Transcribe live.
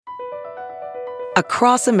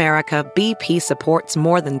Across America, BP supports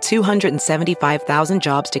more than 275,000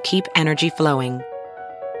 jobs to keep energy flowing.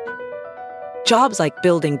 Jobs like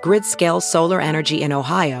building grid-scale solar energy in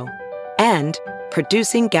Ohio and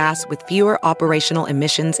producing gas with fewer operational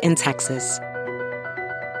emissions in Texas.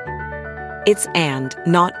 It's and,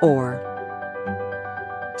 not or.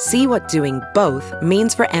 See what doing both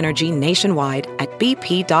means for energy nationwide at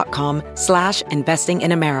bp.com/investing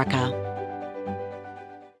in America.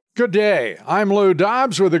 Good day. I'm Lou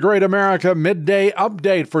Dobbs with the Great America Midday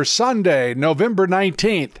Update for Sunday, November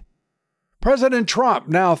 19th. President Trump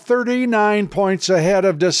now 39 points ahead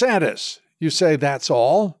of DeSantis. You say that's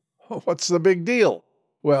all? What's the big deal?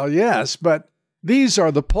 Well, yes, but these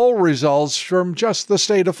are the poll results from just the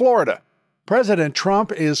state of Florida. President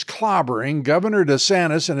Trump is clobbering Governor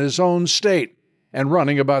DeSantis in his own state and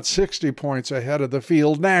running about 60 points ahead of the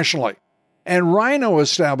field nationally. And Rhino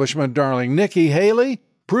establishment darling Nikki Haley,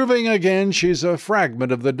 proving again she's a fragment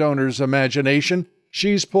of the donor's imagination,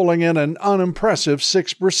 she's pulling in an unimpressive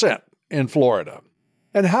 6% in Florida.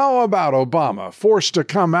 And how about Obama, forced to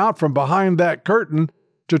come out from behind that curtain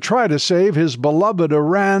to try to save his beloved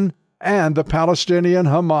Iran and the Palestinian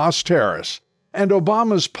Hamas terrorists? And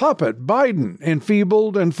Obama's puppet, Biden,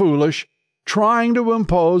 enfeebled and foolish, trying to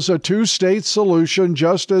impose a two-state solution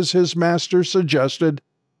just as his master suggested,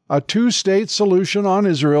 a two-state solution on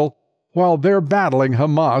Israel while they're battling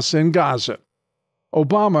Hamas in Gaza.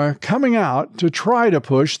 Obama coming out to try to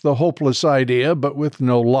push the hopeless idea, but with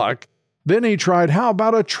no luck. Then he tried, how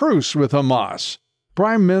about a truce with Hamas?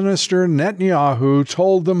 Prime Minister Netanyahu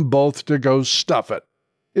told them both to go stuff it.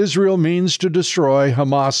 Israel means to destroy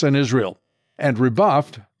Hamas and Israel. And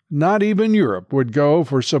rebuffed, not even Europe would go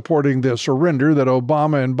for supporting the surrender that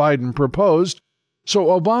Obama and Biden proposed, so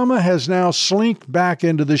Obama has now slinked back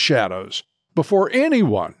into the shadows. Before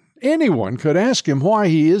anyone could ask him why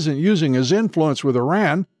he isn't using his influence with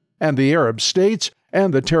Iran and the Arab states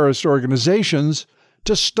and the terrorist organizations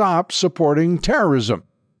to stop supporting terrorism,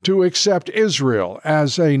 to accept Israel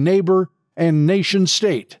as a neighbor and nation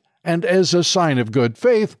state, and as a sign of good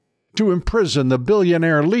faith, to imprison the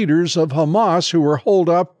billionaire leaders of Hamas who were holed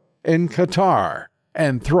up in Qatar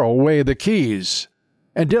and throw away the keys.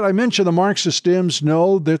 And did I mention the Marxist Dems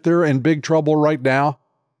know that they're in big trouble right now?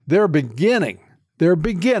 They're beginning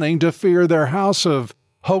to fear their house of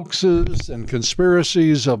hoaxes and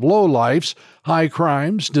conspiracies of lowlifes, high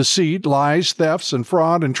crimes, deceit, lies, thefts, and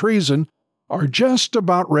fraud and treason are just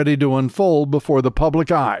about ready to unfold before the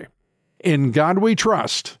public eye. In God we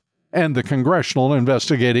trust, and the congressional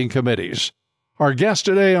investigating committees. Our guest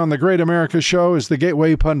today on the Great America Show is the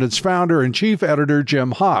Gateway Pundit's founder and chief editor,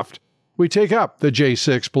 Jim Hoft. We take up the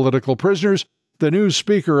J6 political prisoners, the new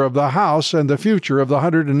Speaker of the House, and the future of the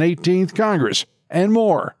 118th Congress, and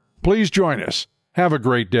more. Please join us. Have a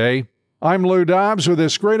great day. I'm Lou Dobbs with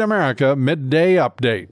this Great America Midday Update.